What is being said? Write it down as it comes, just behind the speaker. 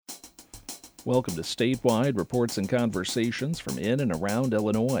Welcome to Statewide Reports and Conversations from in and around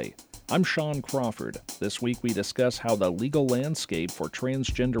Illinois. I'm Sean Crawford. This week we discuss how the legal landscape for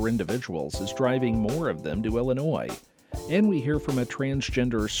transgender individuals is driving more of them to Illinois. And we hear from a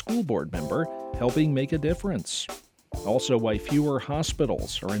transgender school board member helping make a difference. Also, why fewer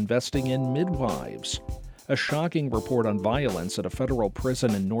hospitals are investing in midwives. A shocking report on violence at a federal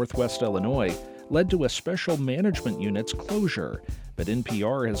prison in northwest Illinois led to a special management unit's closure, but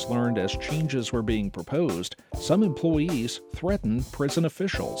NPR has learned as changes were being proposed, some employees threatened prison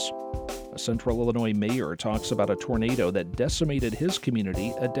officials. A Central Illinois mayor talks about a tornado that decimated his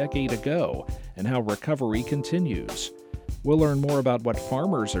community a decade ago and how recovery continues. We'll learn more about what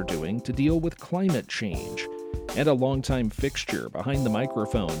farmers are doing to deal with climate change. And a longtime fixture behind the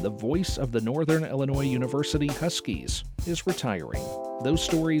microphone, the voice of the Northern Illinois University Huskies, is retiring. Those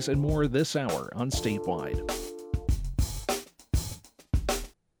stories and more this hour on Statewide.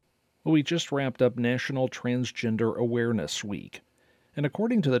 Well, we just wrapped up National Transgender Awareness Week. And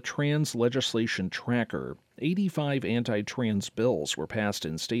according to the Trans Legislation Tracker, 85 anti-trans bills were passed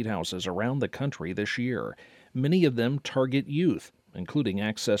in state houses around the country this year. Many of them target youth, including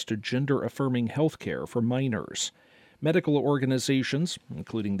access to gender-affirming health care for minors. Medical organizations,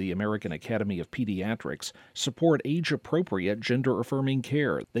 including the American Academy of Pediatrics, support age-appropriate gender-affirming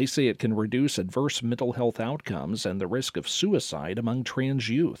care. They say it can reduce adverse mental health outcomes and the risk of suicide among trans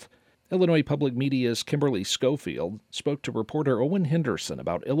youth. Illinois Public Media's Kimberly Schofield spoke to reporter Owen Henderson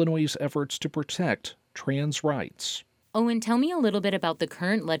about Illinois' efforts to protect trans rights. Owen, tell me a little bit about the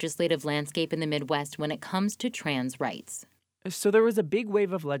current legislative landscape in the Midwest when it comes to trans rights. So there was a big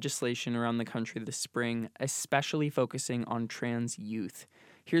wave of legislation around the country this spring, especially focusing on trans youth.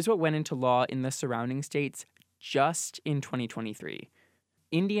 Here's what went into law in the surrounding states just in 2023.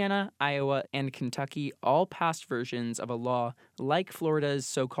 Indiana, Iowa, and Kentucky all passed versions of a law like Florida's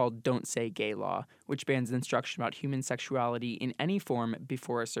so-called Don't Say Gay law, which bans instruction about human sexuality in any form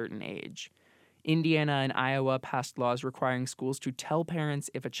before a certain age. Indiana and Iowa passed laws requiring schools to tell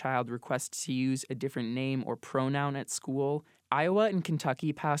parents if a child requests to use a different name or pronoun at school. Iowa and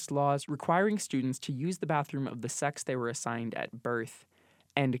Kentucky passed laws requiring students to use the bathroom of the sex they were assigned at birth.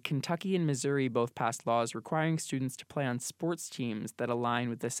 And Kentucky and Missouri both passed laws requiring students to play on sports teams that align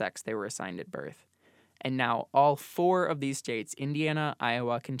with the sex they were assigned at birth. And now all four of these states, Indiana,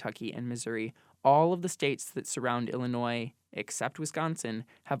 Iowa, Kentucky, and Missouri, all of the states that surround Illinois, except Wisconsin,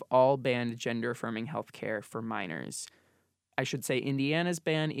 have all banned gender-affirming health care for minors. I should say Indiana's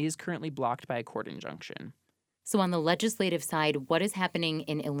ban is currently blocked by a court injunction. So on the legislative side, what is happening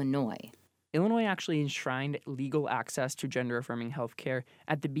in Illinois? Illinois actually enshrined legal access to gender-affirming health care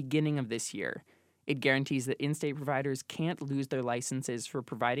at the beginning of this year. It guarantees that in-state providers can't lose their licenses for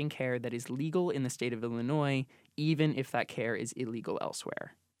providing care that is legal in the state of Illinois, even if that care is illegal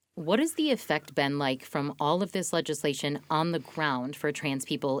elsewhere. What has the effect been like from all of this legislation on the ground for trans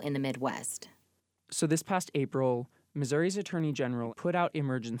people in the Midwest? So this past April, Missouri's Attorney General put out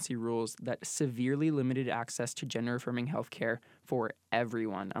emergency rules that severely limited access to gender-affirming health care for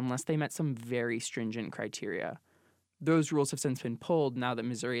everyone, unless they met some very stringent criteria. Those rules have since been pulled now that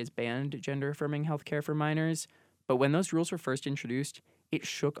Missouri has banned gender-affirming health care for minors, but when those rules were first introduced, it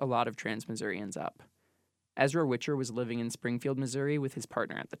shook a lot of trans Missourians up. Ezra Witcher was living in Springfield, Missouri with his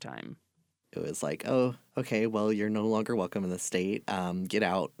partner at the time. It was like, oh, okay, well, you're no longer welcome in the state. Get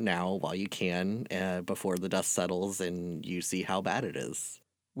out now while you can before the dust settles and you see how bad it is.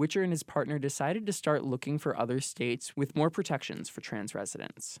 Witcher and his partner decided to start looking for other states with more protections for trans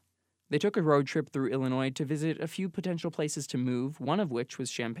residents. They took a road trip through Illinois to visit a few potential places to move, one of which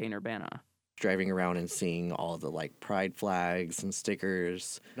was Champaign-Urbana. Driving around and seeing all the pride flags and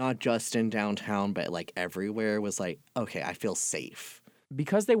stickers, not just in downtown, but everywhere, was like, okay, I feel safe.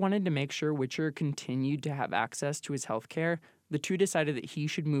 Because they wanted to make sure Witcher continued to have access to his health care, the two decided that he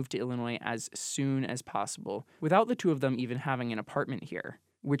should move to Illinois as soon as possible, without the two of them even having an apartment here.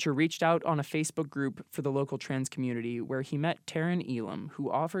 Witcher reached out on a Facebook group for the local trans community where he met Taryn Elam,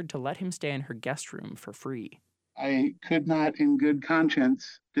 who offered to let him stay in her guest room for free. I could not, in good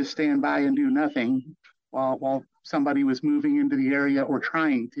conscience, just stand by and do nothing while somebody was moving into the area or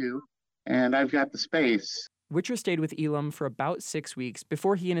trying to, and I've got the space. Witcher stayed with Elam for about 6 weeks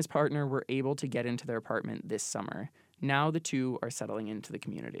before he and his partner were able to get into their apartment this summer. Now the two are settling into the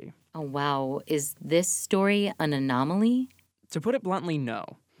community. Oh, wow. Is this story an anomaly? To put it bluntly, no.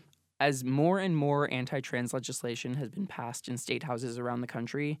 As more and more anti-trans legislation has been passed in state houses around the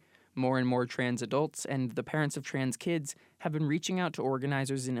country, more and more trans adults and the parents of trans kids have been reaching out to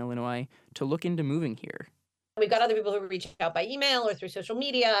organizers in Illinois to look into moving here. We've got other people who reach out by email or through social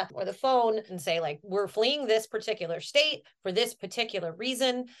media or the phone and say, like, we're fleeing this particular state for this particular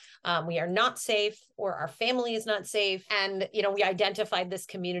reason. We are not safe, or our family is not safe. And, we identified this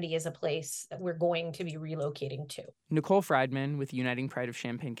community as a place that we're going to be relocating to. Nicole Friedman with Uniting Pride of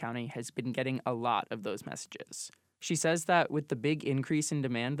Champaign County has been getting a lot of those messages. She says that with the big increase in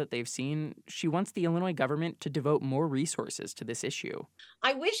demand that they've seen, she wants the Illinois government to devote more resources to this issue.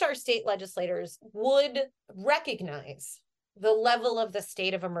 I wish our state legislators would recognize the level of the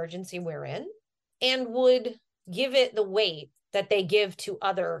state of emergency we're in and would give it the weight that they give to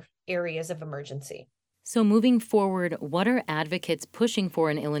other areas of emergency. So moving forward, what are advocates pushing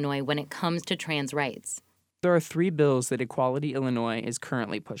for in Illinois when it comes to trans rights? There are 3 bills that Equality Illinois is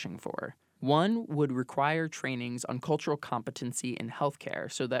currently pushing for. One would require trainings on cultural competency in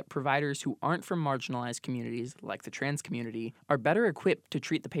healthcare so that providers who aren't from marginalized communities, like the trans community, are better equipped to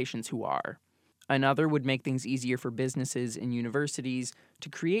treat the patients who are. Another would make things easier for businesses and universities to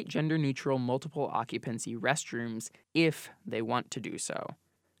create gender-neutral multiple occupancy restrooms if they want to do so.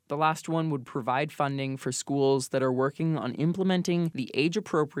 The last one would provide funding for schools that are working on implementing the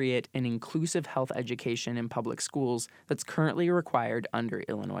age-appropriate and inclusive health education in public schools that's currently required under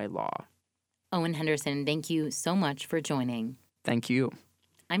Illinois law. Owen Henderson, thank you so much for joining. Thank you.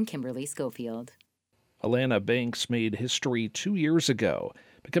 I'm Kimberly Schofield. Alana Banks made history 2 years ago,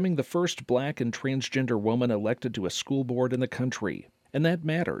 becoming the first Black and transgender woman elected to a school board in the country. And that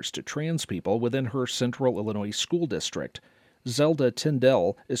matters to trans people within her Central Illinois school district. Zelda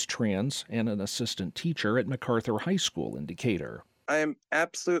Tyndall is trans and an assistant teacher at MacArthur High School in Decatur. I am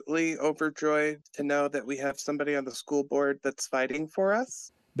absolutely overjoyed to know that we have somebody on the school board that's fighting for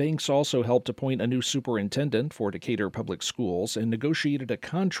us. Banks also helped appoint a new superintendent for Decatur Public Schools and negotiated a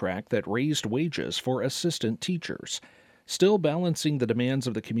contract that raised wages for assistant teachers. Still, balancing the demands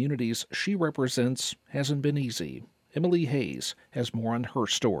of the communities she represents hasn't been easy. Emily Hayes has more on her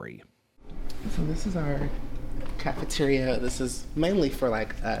story. So this is our cafeteria. This is mainly for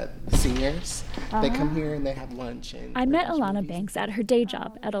seniors. They come here and they have lunch. And I met Alana Banks at her day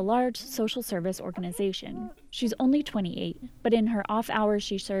job at a large social service organization. She's only 28, but in her off hours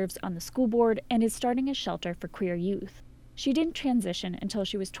she serves on the school board and is starting a shelter for queer youth. She didn't transition until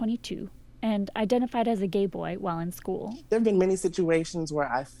she was 22 and identified as a gay boy while in school. There have been many situations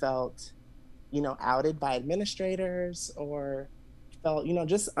where I felt, outed by administrators or felt,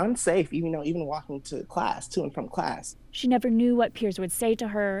 just unsafe, even walking to and from class. She never knew what peers would say to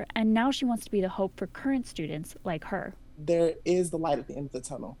her, and now she wants to be the hope for current students like her. There is the light at the end of the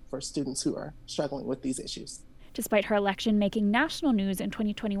tunnel for students who are struggling with these issues. Despite her election making national news in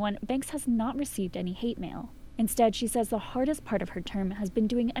 2021, Banks has not received any hate mail. Instead, she says the hardest part of her term has been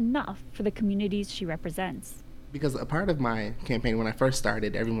doing enough for the communities she represents. Because a part of my campaign, when I first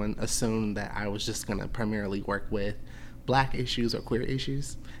started, everyone assumed that I was just going to primarily work with Black issues or queer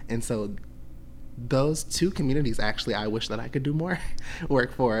issues. And so those 2 communities, actually, I wish that I could do more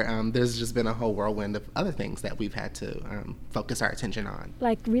work for. There's just been a whole whirlwind of other things that we've had to focus our attention on.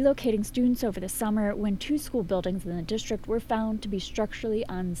 Like relocating students over the summer when 2 school buildings in the district were found to be structurally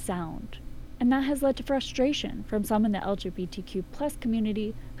unsound. And that has led to frustration from some in the LGBTQ plus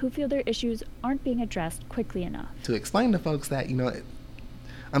community who feel their issues aren't being addressed quickly enough. To explain to folks that,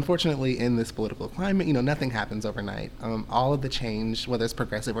 unfortunately, in this political climate, nothing happens overnight. All of the change, whether it's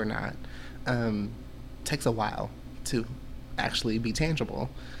progressive or not, takes a while to actually be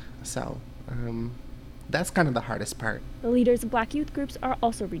tangible. So that's kind of the hardest part. The leaders of Black youth groups are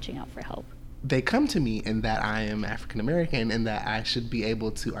also reaching out for help. They come to me in that I am African American and that I should be able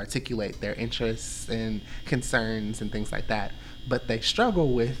to articulate their interests and concerns and things like that. But they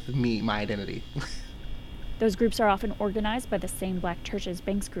struggle with my identity. Those groups are often organized by the same Black churches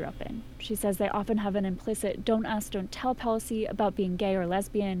Banks grew up in. She says they often have an implicit don't ask, don't tell policy about being gay or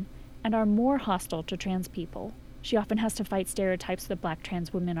lesbian and are more hostile to trans people. She often has to fight stereotypes that Black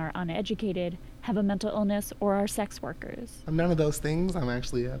trans women are uneducated, have a mental illness, or are sex workers. I'm none of those things. I'm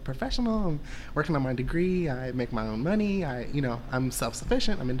actually a professional. I'm working on my degree. I make my own money. I'm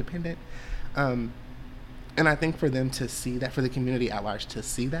self-sufficient. I'm independent. And I think for them to see that, for the community at large to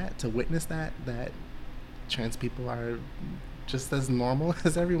see that, to witness that trans people are just as normal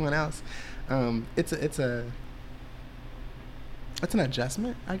as everyone else, it's an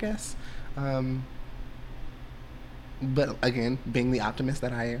adjustment, I guess. But again, being the optimist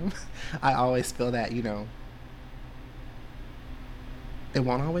that I am, I always feel that, it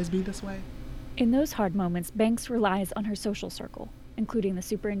won't always be this way. In those hard moments, Banks relies on her social circle, including the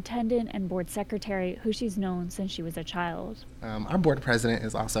superintendent and board secretary, who she's known since she was a child. Our board president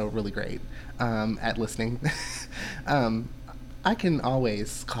is also really great at listening. I can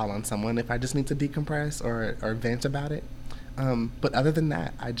always call on someone if I just need to decompress or vent about it. But other than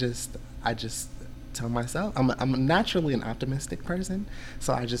that, I just tell myself, I'm naturally an optimistic person,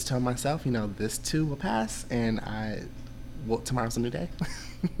 so I just tell myself, this too will pass, and tomorrow's a new day.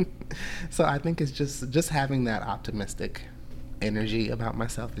 So I think it's just having that optimistic energy about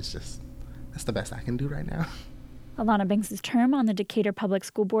myself that's the best I can do right now. Alana Banks' term on the Decatur Public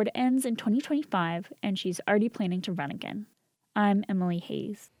School Board ends in 2025, and she's already planning to run again. I'm Emily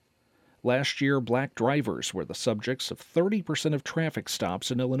Hayes. Last year, black drivers were the subjects of 30% of traffic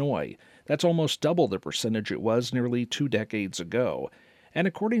stops in Illinois. That's almost double the percentage it was nearly 2 decades ago. And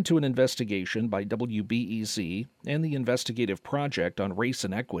according to an investigation by WBEZ and the Investigative Project on Race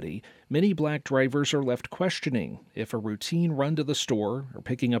and Equity, many black drivers are left questioning if a routine run to the store or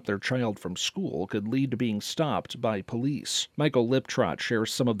picking up their child from school could lead to being stopped by police. Michael Liptrot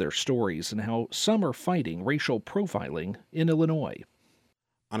shares some of their stories and how some are fighting racial profiling in Illinois.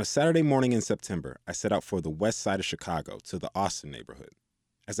 On a Saturday morning in September, I set out for the west side of Chicago to the Austin neighborhood.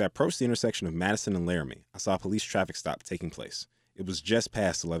 As I approached the intersection of Madison and Laramie, I saw a police traffic stop taking place. It was just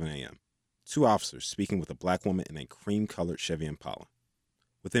past 11 a.m. 2 officers speaking with a black woman in a cream-colored Chevy Impala.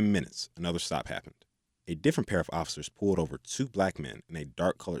 Within minutes, another stop happened. A different pair of officers pulled over 2 black men in a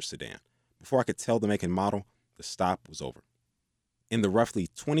dark-colored sedan. Before I could tell the make and model, the stop was over. In the roughly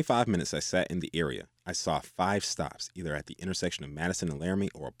 25 minutes I sat in the area, I saw 5 stops, either at the intersection of Madison and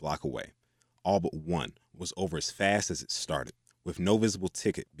Laramie or a block away. All but one was over as fast as it started, with no visible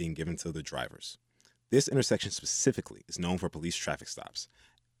ticket being given to the drivers. This intersection specifically is known for police traffic stops.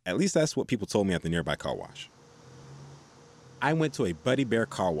 At least that's what people told me at the nearby car wash. I went to a Buddy Bear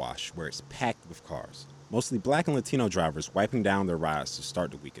car wash where it's packed with cars, mostly black and Latino drivers wiping down their rides to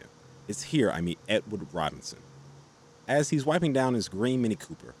start the weekend. It's here I meet Edward Robinson. As he's wiping down his green Mini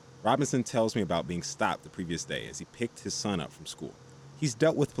Cooper, Robinson tells me about being stopped the previous day as he picked his son up from school. He's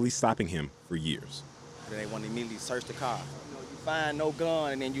dealt with police stopping him for years. They want to immediately search the car. You find no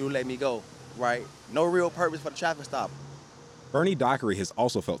gun and then you let me go, right? No real purpose for the traffic stop. Bernie Dockery has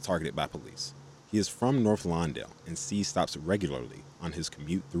also felt targeted by police. He is from North Lawndale and sees stops regularly on his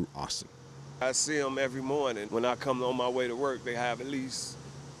commute through Austin. I see them every morning. When I come on my way to work, they have at least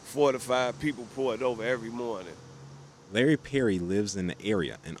 4 to 5 people pulled over every morning. Larry Perry lives in the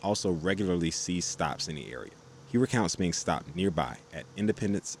area and also regularly sees stops in the area. He recounts being stopped nearby at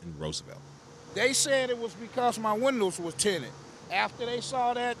Independence and Roosevelt. They said it was because my windows were tinted. After they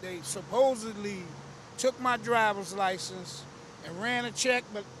saw that, they supposedly took my driver's license and ran a check,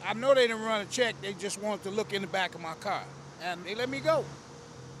 but I know they didn't run a check. They just wanted to look in the back of my car, and they let me go.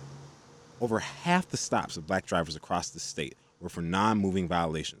 Over half the stops of black drivers across the state were for non-moving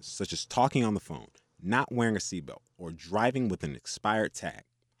violations, such as talking on the phone, not wearing a seatbelt, or driving with an expired tag.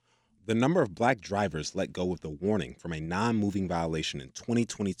 The number of black drivers let go with a warning from a non-moving violation in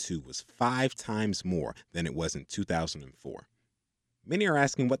 2022 was 5 times more than it was in 2004. Many are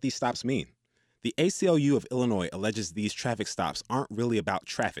asking what these stops mean. The ACLU of Illinois alleges these traffic stops aren't really about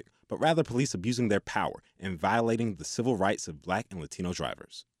traffic, but rather police abusing their power and violating the civil rights of black and Latino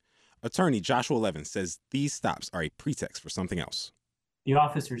drivers. Attorney Joshua Levin says these stops are a pretext for something else. The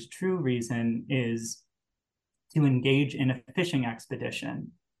officer's true reason is to engage in a fishing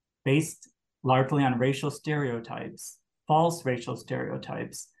expedition based largely on racial stereotypes, false racial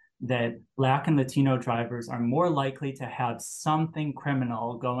stereotypes, that Black and Latino drivers are more likely to have something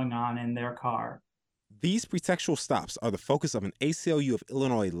criminal going on in their car. These pretextual stops are the focus of an ACLU of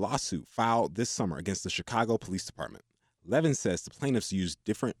Illinois lawsuit filed this summer against the Chicago Police Department. Levin says the plaintiffs used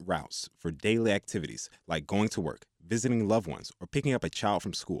different routes for daily activities like going to work, visiting loved ones, or picking up a child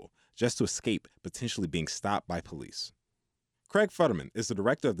from school, just to escape potentially being stopped by police. Craig Futterman is the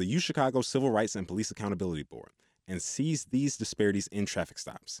director of the UChicago Civil Rights and Police Accountability Board and sees these disparities in traffic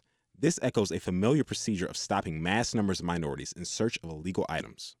stops. This echoes a familiar procedure of stopping mass numbers of minorities in search of illegal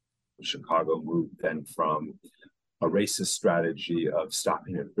items. Chicago moved then from a racist strategy of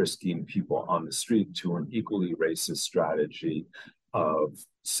stopping and frisking people on the street to an equally racist strategy of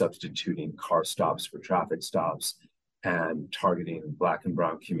substituting car stops for traffic stops and targeting Black and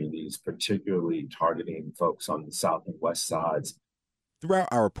brown communities, particularly targeting folks on the south and west sides. Throughout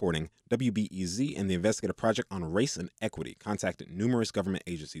our reporting, WBEZ and the Investigative Project on Race and Equity contacted numerous government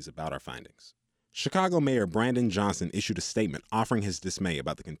agencies about our findings. Chicago Mayor Brandon Johnson issued a statement offering his dismay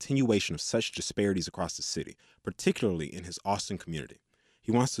about the continuation of such disparities across the city, particularly in his Austin community.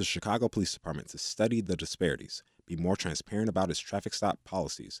 He wants the Chicago Police Department to study the disparities, be more transparent about its traffic stop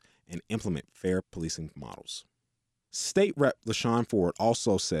policies, and implement fair policing models. State Rep. LaShawn Ford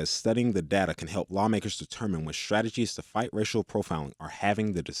also says studying the data can help lawmakers determine when strategies to fight racial profiling are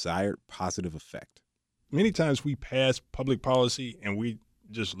having the desired positive effect. Many times we pass public policy and we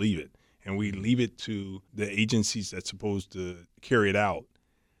just leave it, and we leave it to the agencies that's supposed to carry it out.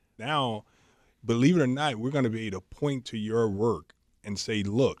 Now, believe it or not, we're going to be able to point to your work and say,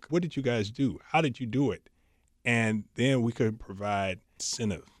 look, what did you guys do? How did you do it? And then we could provide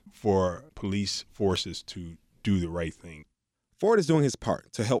incentive for police forces to do the right thing. Ford is doing his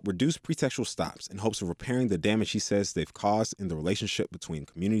part to help reduce pretextual stops in hopes of repairing the damage he says they've caused in the relationship between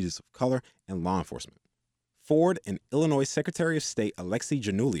communities of color and law enforcement. Ford and Illinois Secretary of State Alexi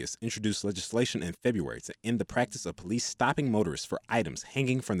Janulius introduced legislation in February to end the practice of police stopping motorists for items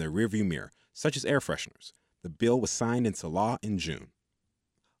hanging from their rearview mirror, such as air fresheners. The bill was signed into law in June.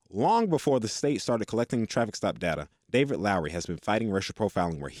 Long before the state started collecting traffic stop data, David Lowry has been fighting racial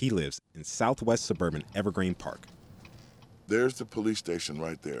profiling where he lives in southwest suburban Evergreen Park. There's the police station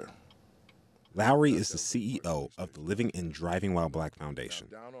right there. Lowry is the CEO of the Living and Driving While Black Foundation.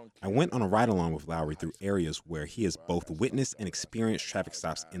 I went on a ride-along with Lowry through areas where he has both witnessed and experienced traffic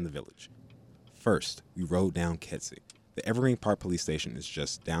stops in the village. First, we rode down Kedzie. The Evergreen Park Police Station is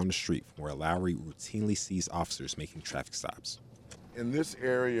just down the street from where Lowry routinely sees officers making traffic stops. In this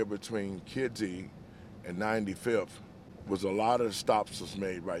area between Kedzie and 95th was a lot of stops was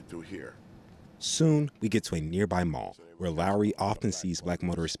made right through here. Soon, we get to a nearby mall, where Lowry often sees black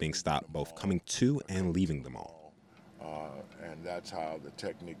motorists being stopped both coming to and leaving the mall. And that's how the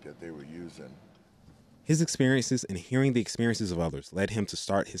technique that they were using. His experiences and hearing the experiences of others led him to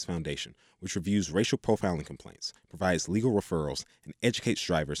start his foundation, which reviews racial profiling complaints, provides legal referrals, and educates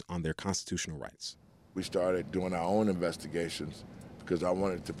drivers on their constitutional rights. We started doing our own investigations because I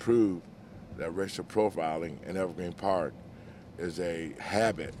wanted to prove that racial profiling in Evergreen Park is a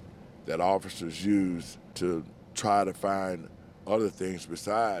habit that officers use to try to find other things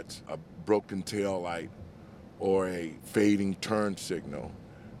besides a broken tail light or a fading turn signal.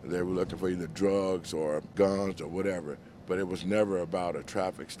 They were looking for either drugs or guns or whatever, but it was never about a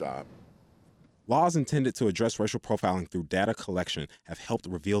traffic stop. Laws intended to address racial profiling through data collection have helped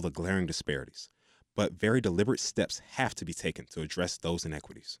reveal the glaring disparities, but very deliberate steps have to be taken to address those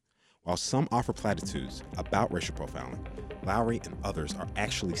inequities. While some offer platitudes about racial profiling, Lowry and others are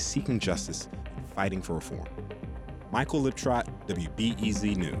actually seeking justice and fighting for reform. Michael Liptrot,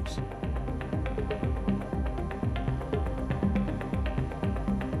 WBEZ News.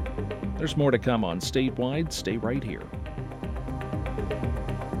 There's more to come on Statewide. Stay right here.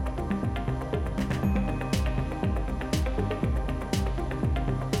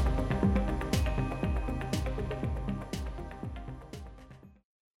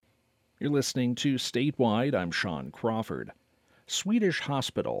 You're listening to Statewide. I'm Sean Crawford. Swedish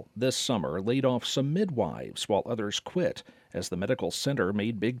hospital this summer laid off some midwives while others quit as the medical center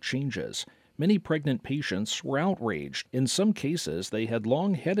made big changes. Many pregnant patients were outraged. In some cases, they had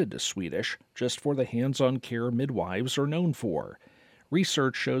long headed to Swedish just for the hands-on care midwives are known for.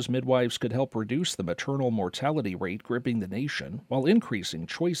 Research shows midwives could help reduce the maternal mortality rate gripping the nation while increasing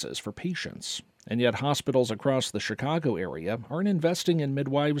choices for patients. And yet hospitals across the Chicago area aren't investing in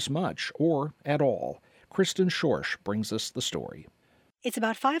midwives much or at all. Kristen Schorsch brings us the story. It's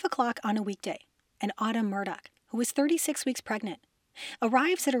about 5 o'clock on a weekday, and Autumn Murdoch, who is 36 weeks pregnant,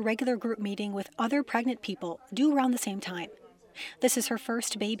 arrives at a regular group meeting with other pregnant people due around the same time. This is her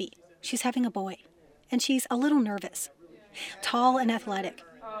first baby. She's having a boy, and she's a little nervous. Tall and athletic,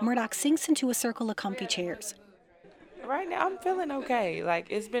 Murdoch sinks into a circle of comfy chairs. Right now, I'm feeling okay. Like,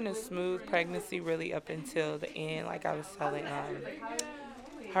 it's been a smooth pregnancy really up until the end. Like, I was telling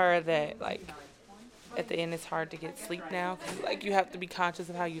her that, like, at the end, it's hard to get sleep now. 'Cause, like, you have to be conscious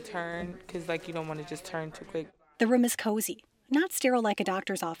of how you turn because, like, you don't want to just turn too quick. The room is cozy, not sterile like a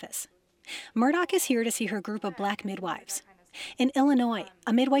doctor's office. Murdoch is here to see her group of black midwives. In Illinois,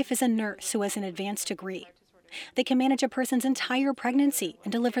 a midwife is a nurse who has an advanced degree. They can manage a person's entire pregnancy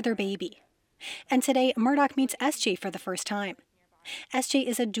and deliver their baby. And today, Murdoch meets SJ for the first time. SJ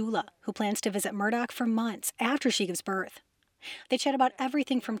is a doula who plans to visit Murdoch for months after she gives birth. They chat about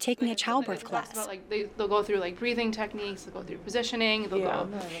everything from taking a childbirth class about, like, they'll go through like breathing techniques, they'll go through positioning, they'll go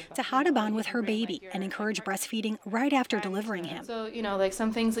to how to bond with her baby and encourage breastfeeding right after delivering him. So, like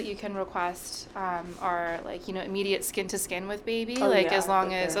some things that you can request are like, immediate skin to skin with baby, as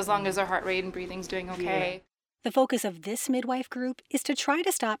long as their heart rate and breathing's doing okay. Yeah. The focus of this midwife group is to try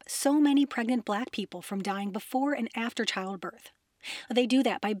to stop so many pregnant black people from dying before and after childbirth. They do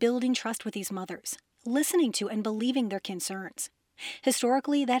that by building trust with these mothers, listening to and believing their concerns.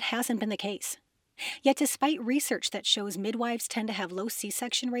 Historically, that hasn't been the case. Yet despite research that shows midwives tend to have low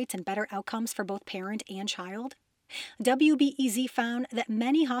C-section rates and better outcomes for both parent and child, WBEZ found that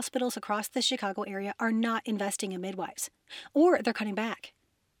many hospitals across the Chicago area are not investing in midwives, or they're cutting back.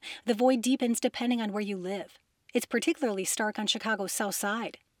 The void deepens depending on where you live. It's particularly stark on Chicago's South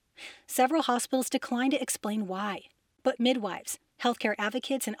Side. Several hospitals decline to explain why, but midwives, healthcare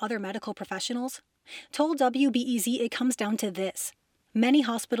advocates, and other medical professionals told WBEZ it comes down to this. Many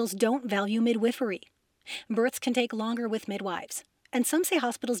hospitals don't value midwifery. Births can take longer with midwives, and some say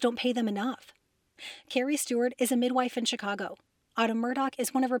hospitals don't pay them enough. Carrie Stewart is a midwife in Chicago. Autumn Murdoch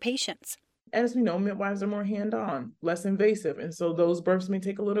is one of her patients. As we know, midwives are more hands-on, less invasive, and so those births may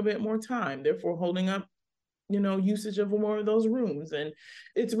take a little bit more time, therefore holding up, usage of more of those rooms. And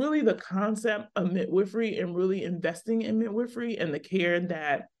it's really the concept of midwifery and really investing in midwifery and the care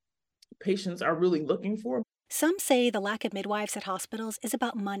that patients are really looking for. Some say the lack of midwives at hospitals is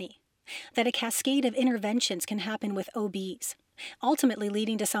about money, that a cascade of interventions can happen with OBs, ultimately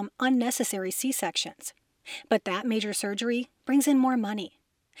leading to some unnecessary C-sections. But that major surgery brings in more money.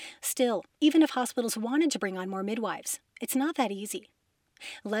 Still, even if hospitals wanted to bring on more midwives, it's not that easy.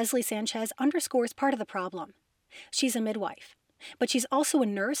 Leslie Sanchez underscores part of the problem. She's a midwife, but she's also a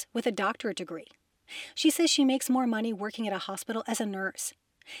nurse with a doctorate degree. She says she makes more money working at a hospital as a nurse,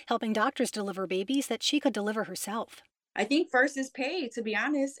 helping doctors deliver babies that she could deliver herself. I think first is pay, to be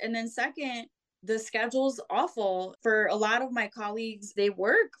honest. And then second, the schedule's awful. For a lot of my colleagues, they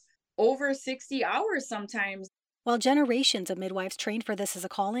work over 60 hours sometimes. While generations of midwives trained for this as a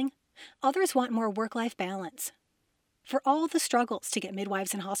calling, others want more work-life balance. For all the struggles to get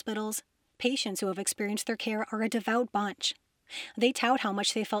midwives in hospitals, patients who have experienced their care are a devout bunch. They tout how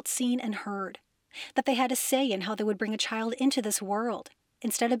much they felt seen and heard, that they had a say in how they would bring a child into this world,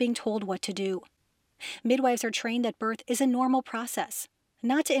 instead of being told what to do. Midwives are trained that birth is a normal process,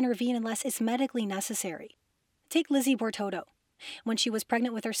 not to intervene unless it's medically necessary. Take Lizzie Bortoto. When she was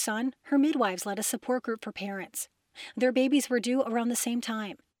pregnant with her son, her midwives led a support group for parents. Their babies were due around the same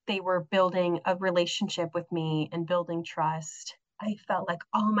time. They were building a relationship with me and building trust. I felt like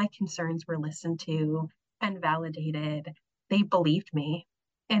all my concerns were listened to and validated. They believed me.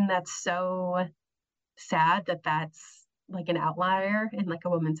 And that's so sad that that's like an outlier in like a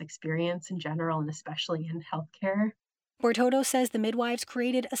woman's experience in general and especially in healthcare. Bortoto says the midwives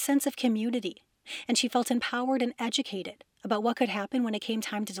created a sense of community, and she felt empowered and educated about what could happen when it came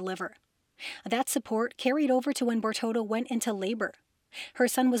time to deliver. That support carried over to when Bortoto went into labor. Her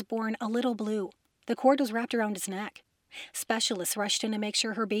son was born a little blue. The cord was wrapped around his neck. Specialists rushed in to make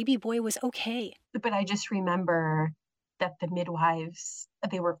sure her baby boy was okay. But I just remember that the midwives,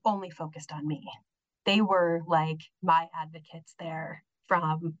 they were only focused on me. They were like my advocates there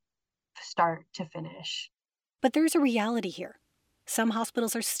from start to finish. But there's a reality here. Some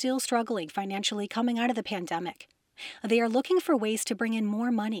hospitals are still struggling financially coming out of the pandemic. They are looking for ways to bring in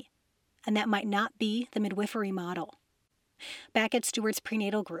more money, and that might not be the midwifery model. Back at Stewart's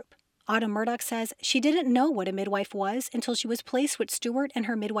prenatal group, Autumn Murdoch says she didn't know what a midwife was until she was placed with Stewart and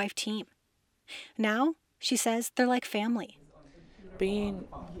her midwife team. Now, she says they're like family. Being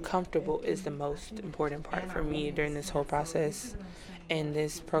comfortable is the most important part for me during this whole process. And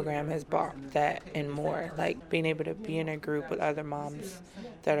this program has brought that and more, like being able to be in a group with other moms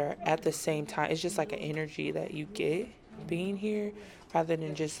that are at the same time. It's just like an energy that you get being here rather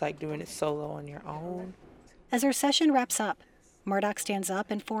than just like doing it solo on your own. As our session wraps up, Murdoch stands up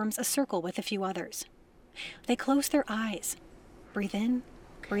and forms a circle with a few others. They close their eyes, breathe in,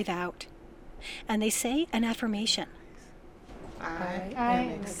 breathe out, and they say an affirmation. I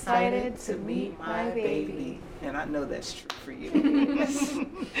am excited to meet my baby. And I know that's true for you.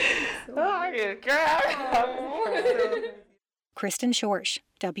 Kristen Schorsch,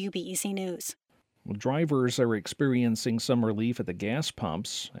 WBEZ News. Well, drivers are experiencing some relief at the gas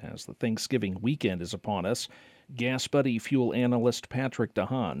pumps as the Thanksgiving weekend is upon us. Gas Buddy fuel analyst Patrick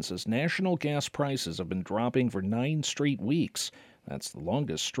DeHaan says national gas prices have been dropping for 9 straight weeks. That's the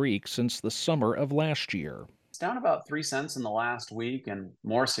longest streak since the summer of last year. It's down about 3 cents in the last week, and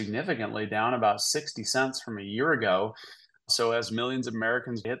more significantly down about 60 cents from a year ago. So as millions of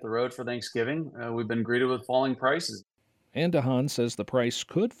Americans hit the road for Thanksgiving, we've been greeted with falling prices. And DeHaan says the price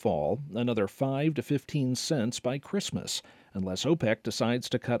could fall another 5 to 15 cents by Christmas, unless OPEC decides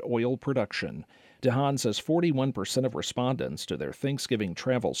to cut oil production. DeHaan says 41% of respondents to their Thanksgiving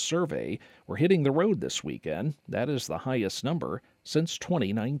travel survey were hitting the road this weekend. That is the highest number since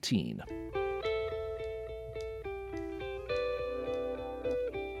 2019.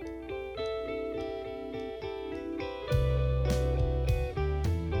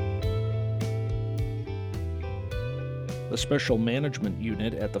 The Special Management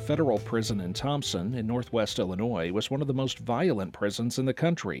Unit at the federal prison in Thompson in northwest Illinois was one of the most violent prisons in the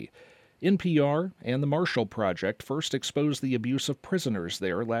country. NPR and the Marshall Project first exposed the abuse of prisoners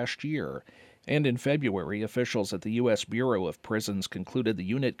there last year. And in February, officials at the U.S. Bureau of Prisons concluded the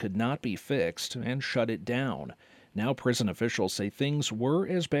unit could not be fixed and shut it down. Now prison officials say things were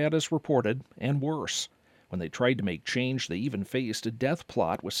as bad as reported and worse. When they tried to make change, they even faced a death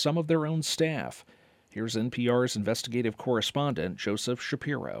plot with some of their own staff. Here's NPR's investigative correspondent, Joseph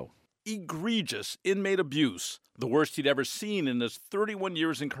Shapiro. Egregious inmate abuse, the worst he'd ever seen in his 31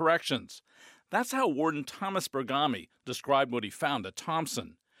 years in corrections. That's how Warden Thomas Bergami described what he found at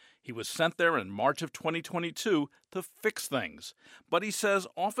Thompson. He was sent there in March of 2022 to fix things. But he says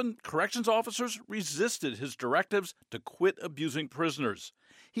often corrections officers resisted his directives to quit abusing prisoners.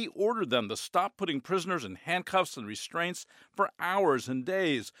 He ordered them to stop putting prisoners in handcuffs and restraints for hours and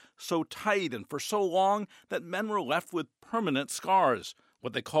days, so tight and for so long that men were left with permanent scars,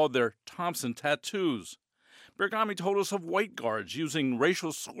 what they called their Thompson tattoos. Bergami told us of white guards using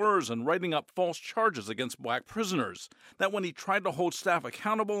racial slurs and writing up false charges against black prisoners, that when he tried to hold staff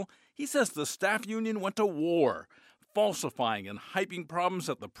accountable, he says the staff union went to war, falsifying and hyping problems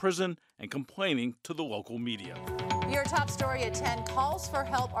at the prison and complaining to the local media. Your top story at 10, calls for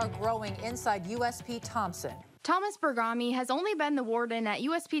help are growing inside USP Thompson. Thomas Bergami has only been the warden at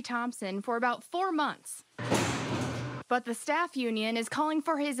USP Thompson for about 4 months. But the staff union is calling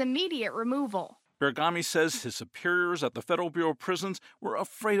for his immediate removal. Bergami says his superiors at the Federal Bureau of Prisons were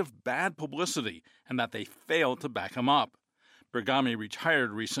afraid of bad publicity and that they failed to back him up. Bergami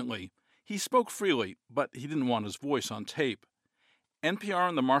retired recently. He spoke freely, but he didn't want his voice on tape. NPR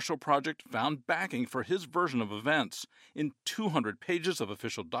and the Marshall Project found backing for his version of events in 200 pages of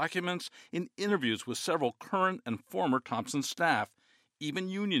official documents, in interviews with several current and former Thompson staff, even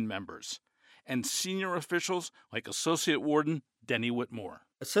union members, and senior officials like Associate Warden Denny Whitmore.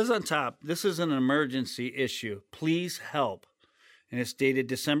 It says on top, this is an emergency issue. Please help. And it's dated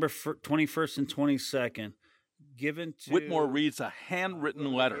December 21st and 22nd. Given to... Whitmore reads a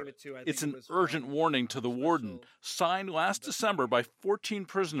handwritten letter. It's an urgent warning to the warden, signed last December by 14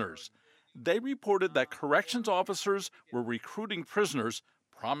 prisoners. They reported that corrections officers were recruiting prisoners,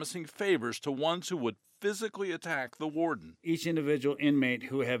 promising favors to ones who would physically attack the warden. Each individual inmate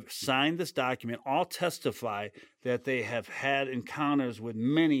who have signed this document all testify that they have had encounters with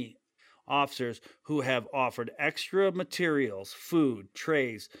many officers who have offered extra materials, food,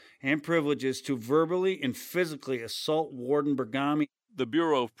 trays, and privileges to verbally and physically assault Warden Bergami. The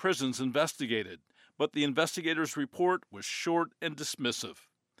Bureau of Prisons investigated, but the investigator's report was short and dismissive.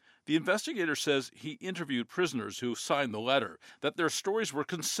 The investigator says he interviewed prisoners who signed the letter, that their stories were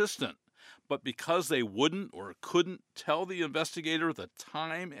consistent. But because they wouldn't or couldn't tell the investigator the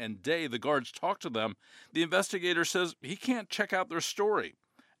time and day the guards talked to them, the investigator says he can't check out their story.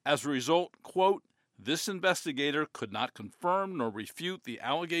 As a result, quote, this investigator could not confirm nor refute the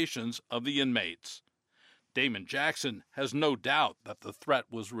allegations of the inmates. Damon Jackson has no doubt that the threat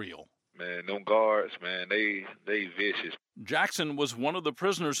was real. Man, them guards, man, they vicious. Jackson was one of the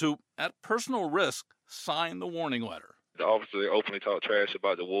prisoners who, at personal risk, signed the warning letter. The officers, they openly talk trash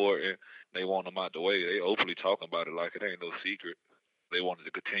about the warden. They want them out the way. They openly talking about it like it ain't no secret. They wanted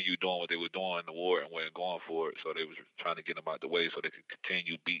to continue doing what they were doing. The warden wasn't going for it, so they was trying to get them out the way so they could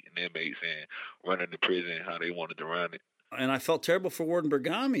continue beating inmates and running the prison how they wanted to run it. And I felt terrible for Warden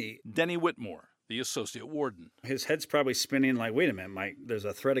Bergami. Denny Whitmore, the associate warden. His head's probably spinning like, wait a minute, there's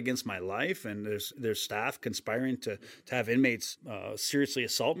a threat against my life, and there's staff conspiring to have inmates seriously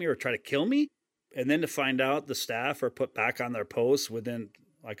assault me or try to kill me. And then to find out the staff are put back on their posts within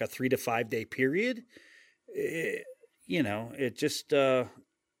like a 3 to 5 day period, it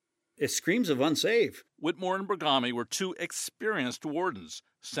screams of unsafe. Whitmore and Bergami were two experienced wardens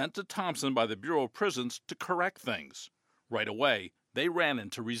sent to Thompson by the Bureau of Prisons to correct things. Right away, they ran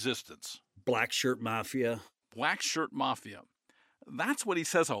into resistance. Black shirt mafia. Black shirt mafia. That's what he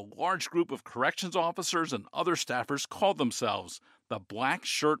says a large group of corrections officers and other staffers called themselves, the Black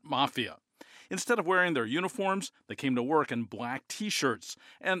Shirt Mafia. Instead of wearing their uniforms, they came to work in black T-shirts,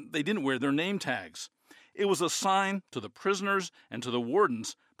 and they didn't wear their name tags. It was a sign to the prisoners and to the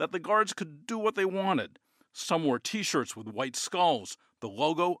wardens that the guards could do what they wanted. Some wore T-shirts with white skulls, the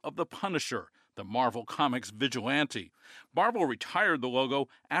logo of the Punisher, the Marvel Comics vigilante. Marvel retired the logo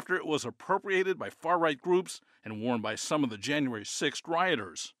after it was appropriated by far-right groups and worn by some of the January 6th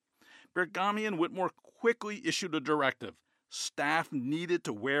rioters. Bergami and Whitmore quickly issued a directive. Staff needed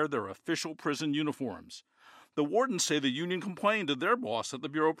to wear their official prison uniforms. The wardens say the union complained to their boss at the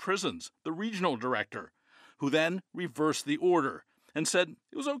Bureau of Prisons, the regional director, who then reversed the order and said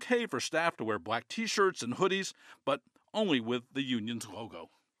it was okay for staff to wear black T-shirts and hoodies, but only with the union's logo.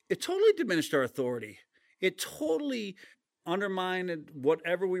 It totally diminished our authority. It totally undermined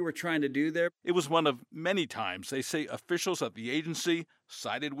whatever we were trying to do there. It was one of many times they say officials at the agency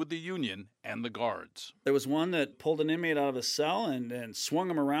sided with the union and the guards. There was one that pulled an inmate out of a cell and swung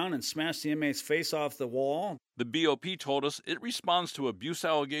him around and smashed the inmate's face off the wall. The BOP told us it responds to abuse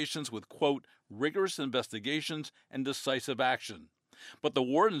allegations with, quote, rigorous investigations and decisive action. But the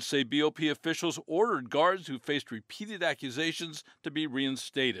wardens say BOP officials ordered guards who faced repeated accusations to be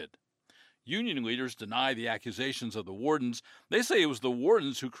reinstated. Union leaders deny the accusations of the wardens. They say it was the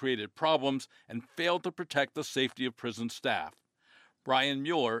wardens who created problems and failed to protect the safety of prison staff. Brian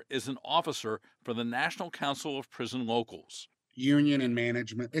Mueller is an officer for the National Council of Prison Locals. Union and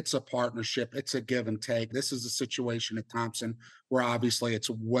management, it's a partnership. It's a give and take. This is a situation at Thompson where obviously it's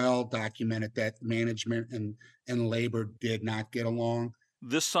well documented that management and labor did not get along.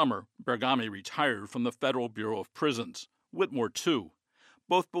 This summer, Bergami retired from the Federal Bureau of Prisons. Whitmore, too.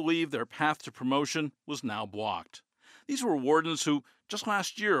 Both believe their path to promotion was now blocked. These were wardens who, just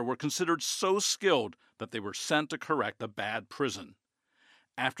last year, were considered so skilled that they were sent to correct a bad prison.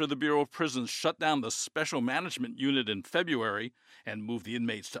 After the Bureau of Prisons shut down the Special Management Unit in February and moved the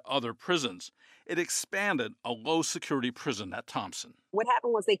inmates to other prisons, it expanded a low-security prison at Thompson. What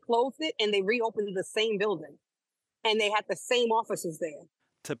happened was they closed it and they reopened the same building, and they had the same officers there.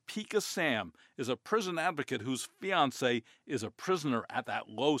 Topeka Sam is a prison advocate whose fiancé is a prisoner at that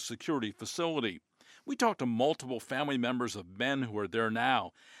low-security facility. We talked to multiple family members of men who are there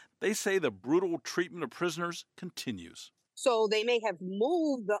now. They say the brutal treatment of prisoners continues. So they may have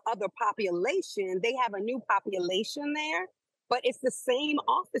moved the other population. They have a new population there, but it's the same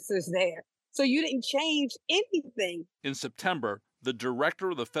officers there. So you didn't change anything. In September, the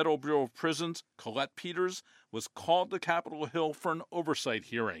director of the Federal Bureau of Prisons, Colette Peters, was called to Capitol Hill for an oversight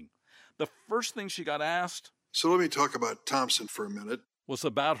hearing. The first thing she got asked, so let me talk about Thompson for a minute, was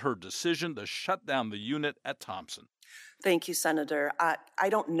about her decision to shut down the unit at Thompson. Thank you, Senator. I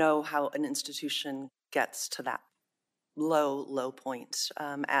don't know how an institution gets to that low point.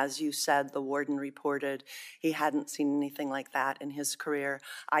 As you said, the warden reported he hadn't seen anything like that in his career.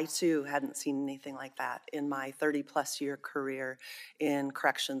 I, too, hadn't seen anything like that in my 30-plus year career in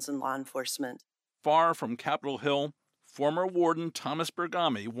corrections and law enforcement. Far from Capitol Hill, former warden Thomas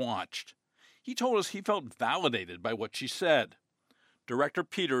Bergami watched. He told us he felt validated by what she said. Director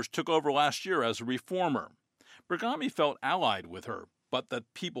Peters took over last year as a reformer. Bergami felt allied with her, but the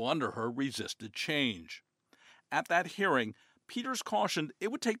people under her resisted change. At that hearing, Peters cautioned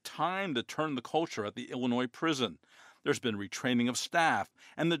it would take time to turn the culture at the Illinois prison. There's been retraining of staff,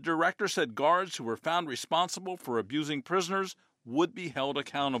 and the director said guards who were found responsible for abusing prisoners would be held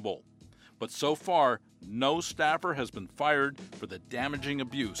accountable. But so far, no staffer has been fired for the damaging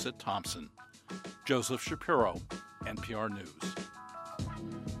abuse at Thompson. Joseph Shapiro, NPR News.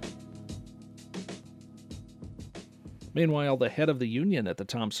 Meanwhile, the head of the union at the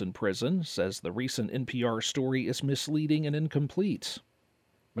Thompson prison says the recent NPR story is misleading and incomplete.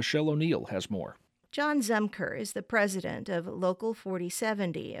 Michelle O'Neill has more. John Zumker is the president of Local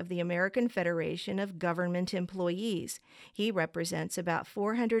 4070 of the American Federation of Government Employees. He represents about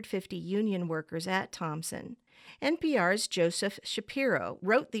 450 union workers at Thompson. NPR's Joseph Shapiro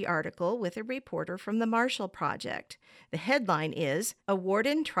wrote the article with a reporter from the Marshall Project. The headline is, "A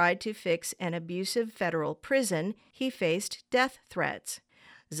warden tried to fix an abusive federal prison. He faced death threats."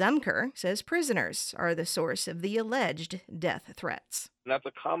 Zumker says prisoners are the source of the alleged death threats. And that's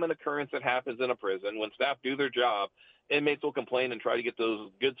a common occurrence that happens in a prison. When staff do their job, inmates will complain and try to get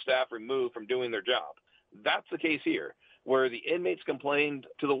those good staff removed from doing their job. That's the case here, where the inmates complained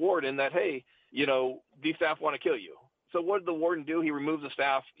to the warden that, hey, these staff want to kill you. So what did the warden do? He removed the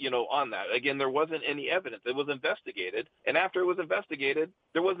staff, on that. Again, there wasn't any evidence. It was investigated. And after it was investigated,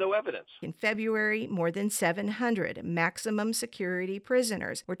 there was no evidence. In February, more than 700 maximum security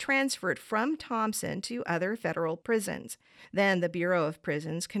prisoners were transferred from Thompson to other federal prisons. Then the Bureau of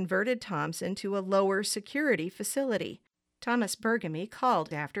Prisons converted Thompson to a lower security facility. Thomas Bergami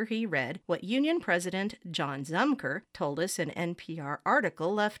called after he read what Union President John Zumker told us an NPR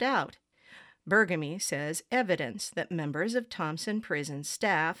article left out. Bergami says evidence that members of Thompson Prison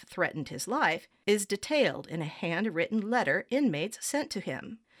staff threatened his life is detailed in a handwritten letter inmates sent to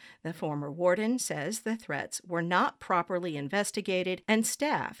him. The former warden says the threats were not properly investigated, and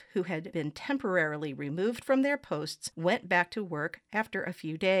staff who had been temporarily removed from their posts went back to work after a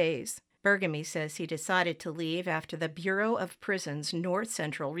few days. Bergami says he decided to leave after the Bureau of Prisons North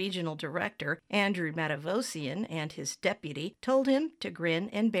Central Regional Director, Andrew Matavosian, and his deputy told him to grin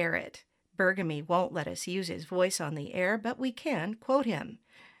and bear it. Bergami won't let us use his voice on the air, but we can quote him.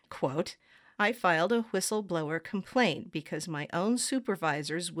 Quote, I filed a whistleblower complaint because my own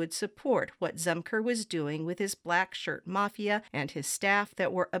supervisors would support what Zumker was doing with his black shirt mafia and his staff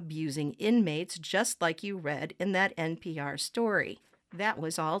that were abusing inmates, just like you read in that NPR story. That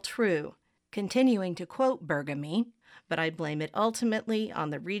was all true. Continuing to quote Bergamy, but I blame it ultimately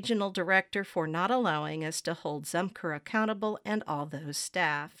on the regional director for not allowing us to hold Zumker accountable and all those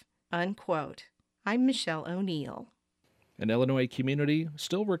staff. Unquote. I'm Michelle O'Neill. An Illinois community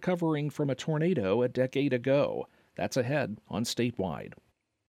still recovering from a tornado a decade ago. That's ahead on Statewide.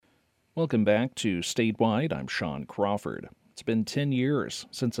 Welcome back to Statewide. I'm Sean Crawford. It's been 10 years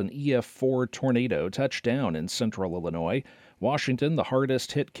since an EF4 tornado touched down in central Illinois. Washington, the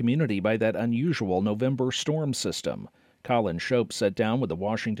hardest hit community by that unusual November storm system. Colin Shope sat down with the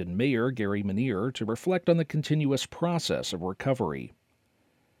Washington mayor, Gary Menier, to reflect on the continuous process of recovery.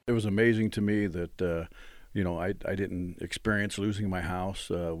 It was amazing to me that I didn't experience losing my house.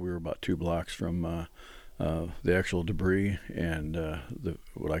 We were about 2 blocks from the actual debris and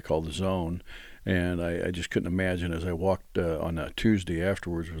what I call the zone. And I just couldn't imagine as I walked on that Tuesday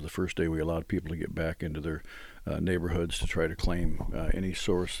afterwards, was the first day we allowed people to get back into their neighborhoods to try to claim any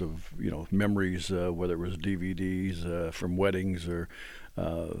source of, memories, whether it was DVDs from weddings or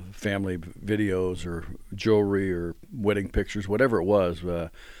family videos or jewelry or wedding pictures, whatever it was.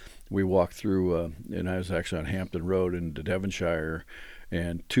 We walked through, and I was actually on Hampton Road into Devonshire,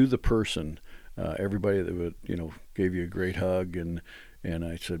 and to the person, everybody that would, gave you a great hug, and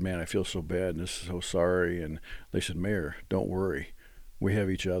I said, man, I feel so bad, and this is so sorry, and they said, Mayor, don't worry, we have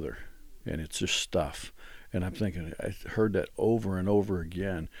each other, and it's just stuff. And I'm thinking, I heard that over and over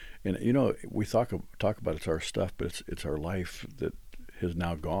again, and we talk about it's our stuff, but it's our life that has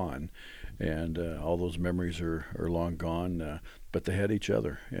now gone, and all those memories are long gone. But they had each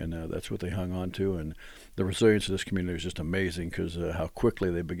other, and that's what they hung on to. And the resilience of this community is just amazing because how quickly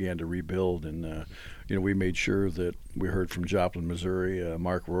they began to rebuild. And we made sure that we heard from Joplin, Missouri.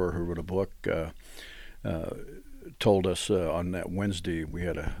 Mark Rohr, who wrote a book, told us on that Wednesday we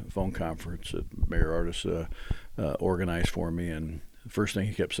had a phone conference that Mayor Artis organized for me, and the first thing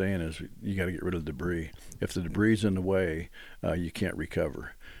he kept saying is, you got to get rid of the debris. If the debris is in the way, you can't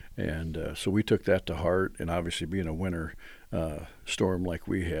recover. And so we took that to heart, and obviously being a winter storm like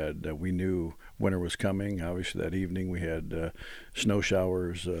we had, we knew winter was coming. Obviously that evening we had snow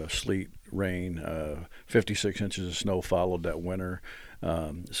showers, sleet, rain, 56 inches of snow followed that winter.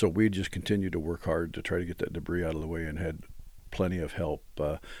 So we just continued to work hard to try to get that debris out of the way and had plenty of help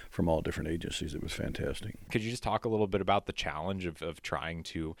from all different agencies. It was fantastic. Could you just talk a little bit about the challenge of trying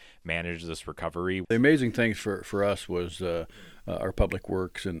to manage this recovery? The amazing thing for us was our public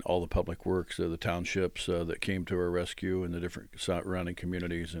works and all the public works, the townships that came to our rescue and the different surrounding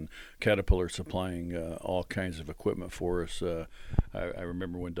communities, and Caterpillar supplying all kinds of equipment for us. I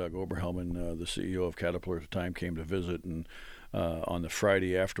remember when Doug Oberhelman, the CEO of Caterpillar at the time, came to visit, and on the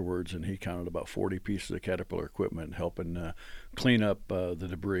Friday afterwards, and he counted about 40 pieces of Caterpillar equipment helping clean up the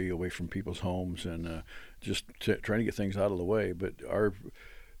debris away from people's homes and just trying to get things out of the way. But our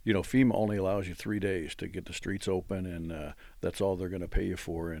FEMA only allows you 3 days to get the streets open, and that's all they're going to pay you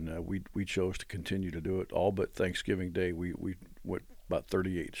for. And we chose to continue to do it all but Thanksgiving Day. We went about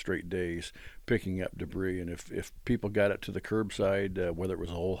 38 straight days picking up debris. And if people got it to the curbside, whether it was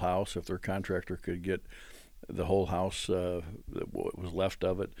a whole house, if their contractor could get the whole house, what was left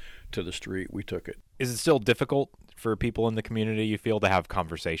of it, to the street, we took it. Is it still difficult for people in the community, you feel, to have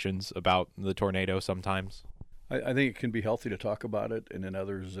conversations about the tornado sometimes? I think it can be healthy to talk about it, and then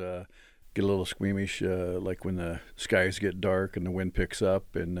others get a little squeamish, like when the skies get dark and the wind picks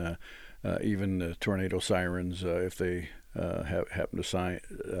up, and even the tornado sirens, if they happen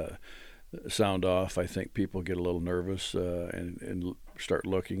to sound off. I think people get a little nervous and start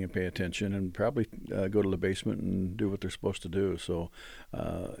looking and pay attention, and probably go to the basement and do what they're supposed to do. So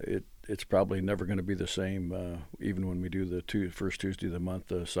it's probably never going to be the same. Even when we do the first Tuesday of the month,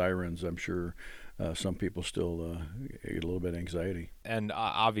 the sirens, I'm sure some people still get a little bit of anxiety. And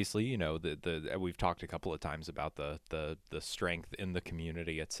obviously, we've talked a couple of times about the strength in the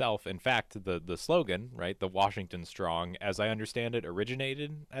community itself. In fact, the slogan, right, the Washington Strong, as I understand it,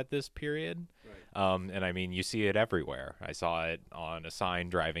 originated at this period. Right. And I mean, you see it everywhere. I saw it on a sign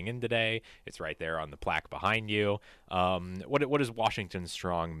driving in today. It's right there on the plaque behind you. What does Washington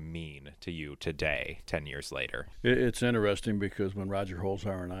Strong mean to you today, 10 years later? It's interesting because when Roger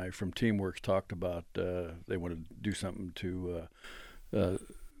Holzhauer and I from Teamworks talked about they wanted to do something to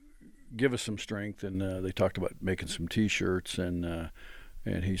give us some strength, and they talked about making some T-shirts, and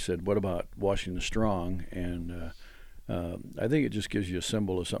he said, what about Washington Strong? And I think it just gives you a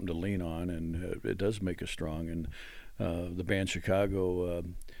symbol of something to lean on, and it does make us strong. And the band Chicago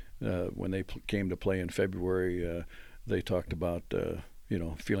when they came to play in February, they talked about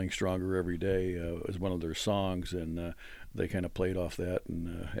feeling stronger every day as one of their songs, and they kind of played off that.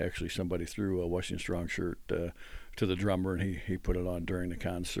 And actually, somebody threw a Washington Strong shirt to the drummer, and he put it on during the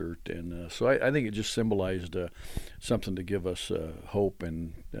concert. And so I think it just symbolized something to give us hope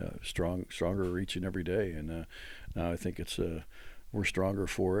and stronger each and every day. And now I think we're stronger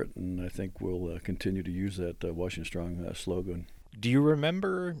for it, and I think we'll continue to use that Washington Strong slogan. Do you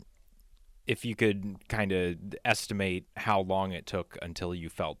remember, if you could kind of estimate how long it took until you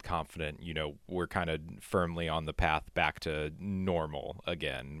felt confident, we're kind of firmly on the path back to normal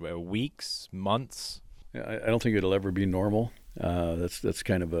again? Weeks, months? I don't think it'll ever be normal. That's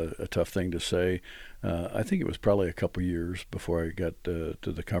kind of a tough thing to say. I think it was probably a couple years before I got to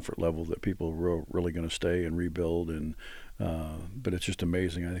the comfort level that people were really going to stay and rebuild. But it's just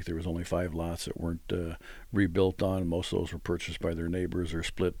amazing. I think there was only 5 lots that weren't rebuilt on. Most of those were purchased by their neighbors or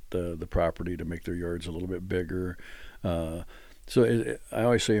split the property to make their yards a little bit bigger. So I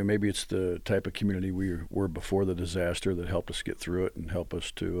always say maybe it's the type of community we were before the disaster that helped us get through it and help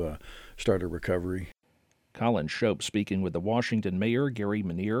us to start a recovery. Colin Shope speaking with the Washington mayor, Gary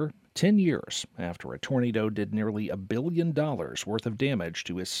Menier, 10 years after a tornado did nearly $1 billion worth of damage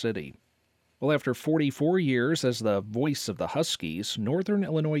to his city. Well, after 44 years as the voice of the Huskies, Northern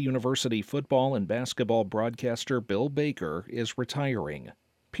Illinois University football and basketball broadcaster Bill Baker is retiring.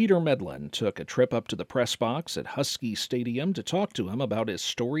 Peter Medlin took a trip up to the press box at Husky Stadium to talk to him about his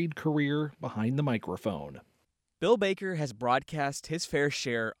storied career behind the microphone. Bill Baker has broadcast his fair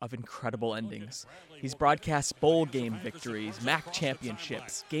share of incredible endings. He's broadcast bowl game victories, MAC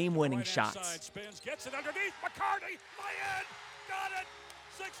championships, game-winning shots. Gets it underneath McCarty. Lay-in. Got it.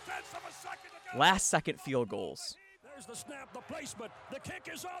 0.6 of a second to go. Last-second field goals. There's the snap, the placement. The kick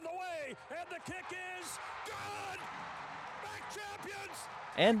is on the way, and the kick is good. MAC champions.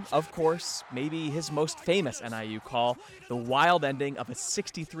 And, of course, maybe his most famous NIU call, the wild ending of a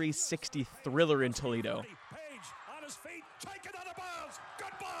 63-60 thriller in Toledo. Feet taken out of bounds.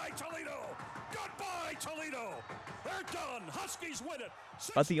 Goodbye, Toledo. Goodbye, Toledo. They're done. Huskies win it.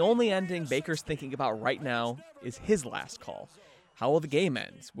 But the only ending Baker's thinking about right now is his last call. How will the game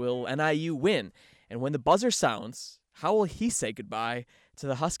end? Will NIU win? And when the buzzer sounds, how will he say goodbye to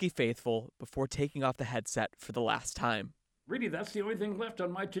the Husky faithful before taking off the headset for the last time? Really, that's the only thing left on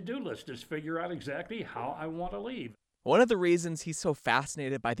my to-do list is figure out exactly how I want to leave. One of the reasons he's so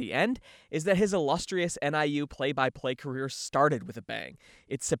fascinated by the end is that his illustrious NIU play-by-play career started with a bang.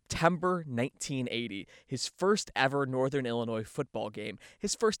 It's September 1980, his first ever Northern Illinois football game,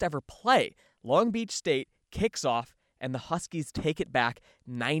 his first ever play. Long Beach State kicks off, and the Huskies take it back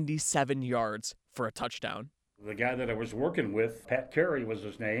 97 yards for a touchdown. The guy that I was working with, Pat Carey was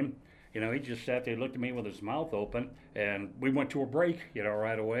his name, he just sat there, looked at me with his mouth open, and we went to a break,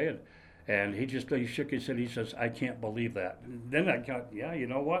 right away, and he shook his head. He says, "I can't believe that." And then I got, yeah, you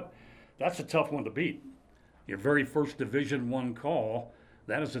know what? That's a tough one to beat. Your very first Division I call,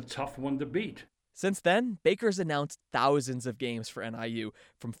 that is a tough one to beat. Since then, Baker's announced thousands of games for NIU,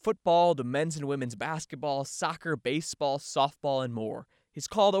 from football to men's and women's basketball, soccer, baseball, softball, and more. He's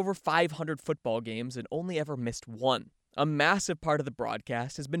called over 500 football games and only ever missed one. A massive part of the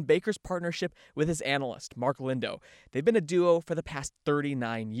broadcast has been Baker's partnership with his analyst, Mark Lindo. They've been a duo for the past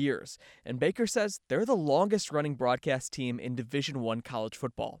 39 years, and Baker says they're the longest-running broadcast team in Division I college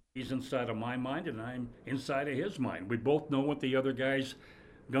football. He's inside of my mind, and I'm inside of his mind. We both know what the other guy's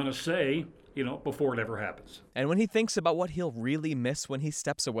going to say, before it ever happens. And when he thinks about what he'll really miss when he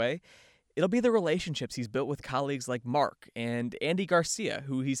steps away, it'll be the relationships he's built with colleagues like Mark and Andy Garcia,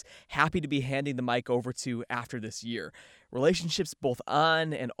 who he's happy to be handing the mic over to after this year. Relationships both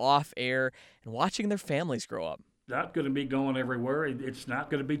on and off air, and watching their families grow up. Not going to be going everywhere. It's not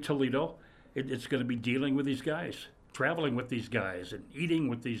going to be Toledo. It's going to be dealing with these guys, traveling with these guys, and eating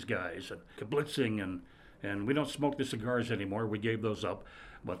with these guys, and kibitzing, and we don't smoke the cigars anymore. We gave those up.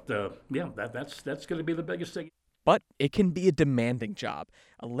 But, that's going to be the biggest thing. But it can be a demanding job.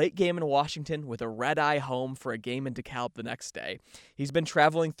 A late game in Washington with a red-eye home for a game in DeKalb the next day. He's been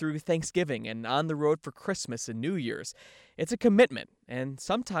traveling through Thanksgiving and on the road for Christmas and New Year's. It's a commitment and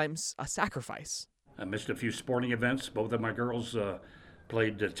sometimes a sacrifice. I missed a few sporting events. Both of my girls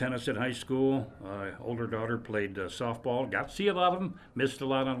played tennis in high school. My older daughter played softball. Got to see a lot of them. Missed a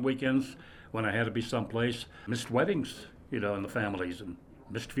lot on weekends when I had to be someplace. Missed weddings, in the families, and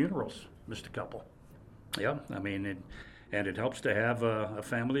missed funerals. Missed a couple. Yeah, it helps to have a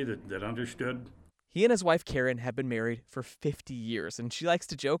family that understood. He and his wife Karen have been married for 50 years, and she likes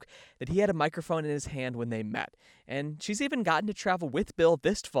to joke that he had a microphone in his hand when they met. And she's even gotten to travel with Bill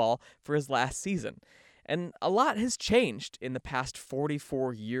this fall for his last season. And a lot has changed in the past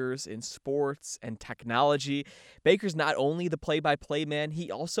 44 years in sports and technology. Baker's not only the play-by-play man,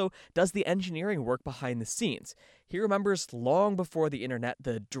 he also does the engineering work behind the scenes. He remembers long before the internet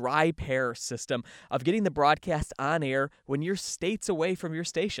the dry pair system of getting the broadcast on air when you're states away from your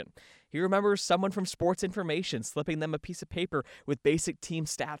station. He remembers someone from Sports Information slipping them a piece of paper with basic team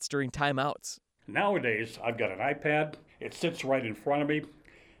stats during timeouts. Nowadays, I've got an iPad. It sits right in front of me.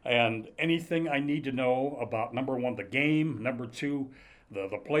 And anything I need to know about, number one, the game, number two,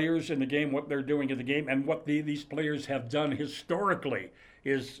 the players in the game, what they're doing in the game, and what these players have done historically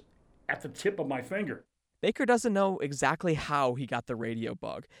is at the tip of my finger. Baker doesn't know exactly how he got the radio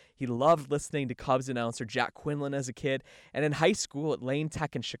bug. He loved listening to Cubs announcer Jack Quinlan as a kid, and in high school at Lane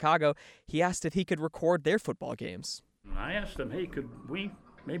Tech in Chicago, he asked if he could record their football games. I asked him, hey, could we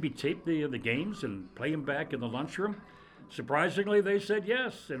maybe tape the games and play them back in the lunchroom? Surprisingly, they said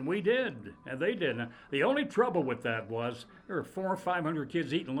yes, and we did, and they did. Now, the only trouble with that was there were 400 or 500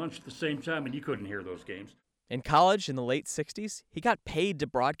 kids eating lunch at the same time, and you couldn't hear those games. In college, in the late 60s, he got paid to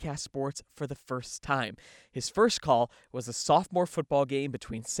broadcast sports for the first time. His first call was a sophomore football game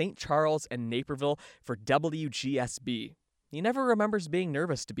between St. Charles and Naperville for WGSB. He never remembers being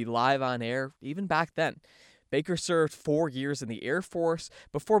nervous to be live on air, even back then. Baker served 4 years in the Air Force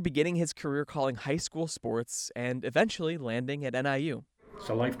before beginning his career calling high school sports and eventually landing at NIU. It's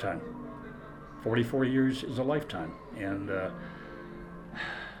a lifetime. 44 years is a lifetime. And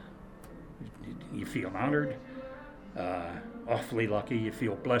you feel honored, awfully lucky. You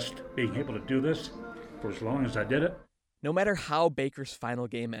feel blessed being able to do this for as long as I did it. No matter how Baker's final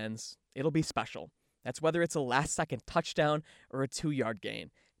game ends, it'll be special. That's whether it's a last-second touchdown or a 2-yard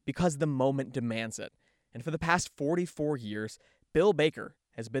gain, because the moment demands it. And for the past 44 years, Bill Baker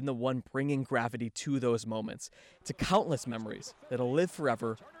has been the one bringing gravity to those moments, to countless memories that'll live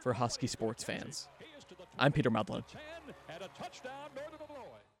forever for Husky sports fans. I'm Peter Medlin.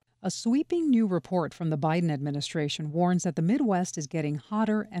 A sweeping new report from the Biden administration warns that the Midwest is getting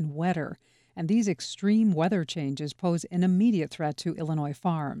hotter and wetter, and these extreme weather changes pose an immediate threat to Illinois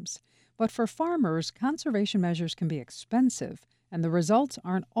farms. But for farmers, conservation measures can be expensive, and the results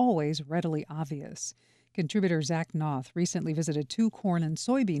aren't always readily obvious. Contributor Zach Noth recently visited 2 corn and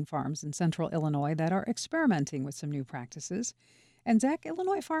soybean farms in central Illinois that are experimenting with some new practices. And Zach,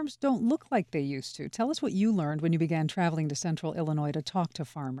 Illinois farms don't look like they used to. Tell us what you learned when you began traveling to central Illinois to talk to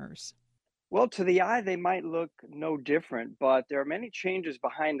farmers. Well, to the eye, they might look no different, but there are many changes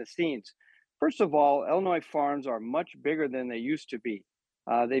behind the scenes. First of all, Illinois farms are much bigger than they used to be.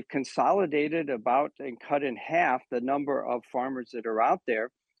 They've consolidated about and cut in half the number of farmers that are out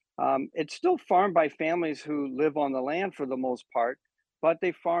there. It's still farmed by families who live on the land for the most part, but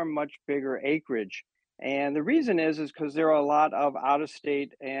they farm much bigger acreage. And the reason is because there are a lot of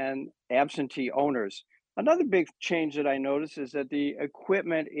out-of-state and absentee owners. Another big change that I noticed is that the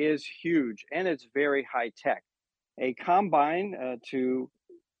equipment is huge and it's very high tech. A combine to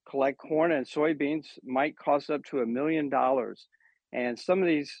collect corn and soybeans might cost up to $1 million. And some of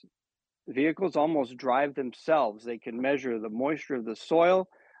these vehicles almost drive themselves. They can measure the moisture of the soil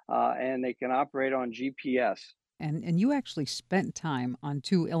and they can operate on GPS. And you actually spent time on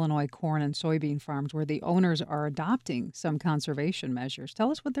 2 Illinois corn and soybean farms where the owners are adopting some conservation measures.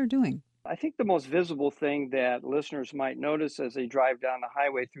 Tell us what they're doing. I think the most visible thing that listeners might notice as they drive down the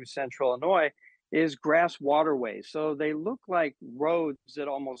highway through central Illinois is grass waterways. So they look like roads that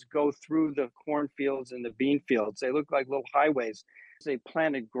almost go through the cornfields and the bean fields. They look like little highways. They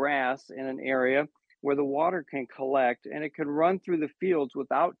planted grass in an area where the water can collect and it can run through the fields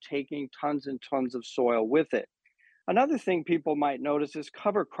without taking tons and tons of soil with it. Another thing people might notice is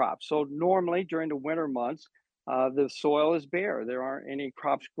cover crops. So normally during the winter months, the soil is bare. There aren't any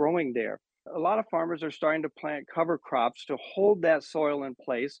crops growing there. A lot of farmers are starting to plant cover crops to hold that soil in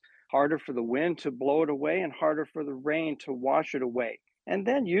place, harder for the wind to blow it away and harder for the rain to wash it away. And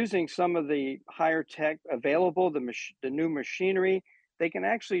then using some of the higher tech available, the new machinery, they can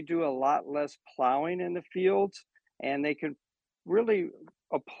actually do a lot less plowing in the fields, and they can really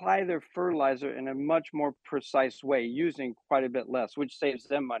apply their fertilizer in a much more precise way, using quite a bit less, which saves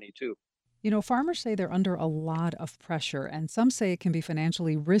them money too. You know, farmers say they're under a lot of pressure, and some say it can be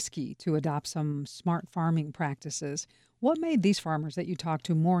financially risky to adopt some smart farming practices. What made these farmers that you talked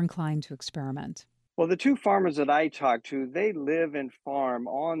to more inclined to experiment? Well, the 2 farmers that I talked to, they live and farm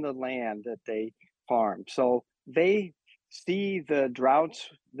on the land that they farm. So they see the droughts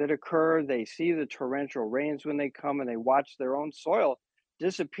that occur, they see the torrential rains when they come, and they watch their own soil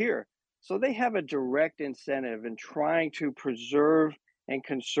disappear. So they have a direct incentive in trying to preserve and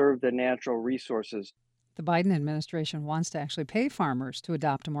conserve the natural resources. The Biden administration wants to actually pay farmers to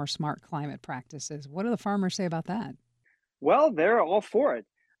adopt more smart climate practices. What do the farmers say about that? Well, they're all for it.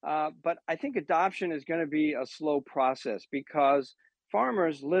 But I think adoption is going to be a slow process because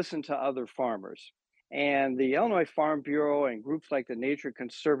farmers listen to other farmers. And the Illinois Farm Bureau and groups like the Nature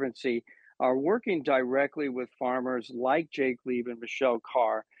Conservancy are working directly with farmers like Jake Lieb and Michelle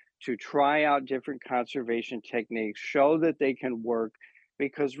Carr to try out different conservation techniques, show that they can work,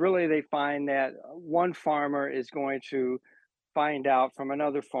 because really they find that one farmer is going to find out from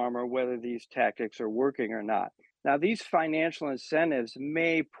another farmer whether these tactics are working or not. Now, these financial incentives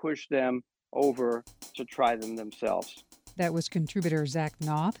may push them over to try them themselves. That was contributor Zach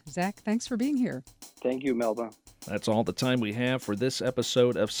Noth. Zach, thanks for being here. Thank you, Melba. That's all the time we have for this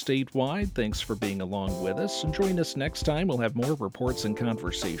episode of Statewide. Thanks for being along with us. And join us next time. We'll have more reports and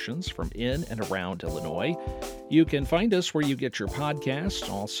conversations from in and around Illinois. You can find us where you get your podcasts,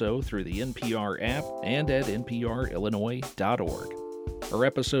 also through the NPR app and at nprillinois.org. Our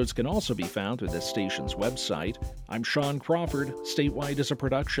episodes can also be found through this station's website. I'm Sean Crawford. Statewide is a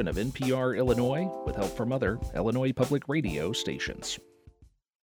production of NPR Illinois with help from other Illinois public radio stations.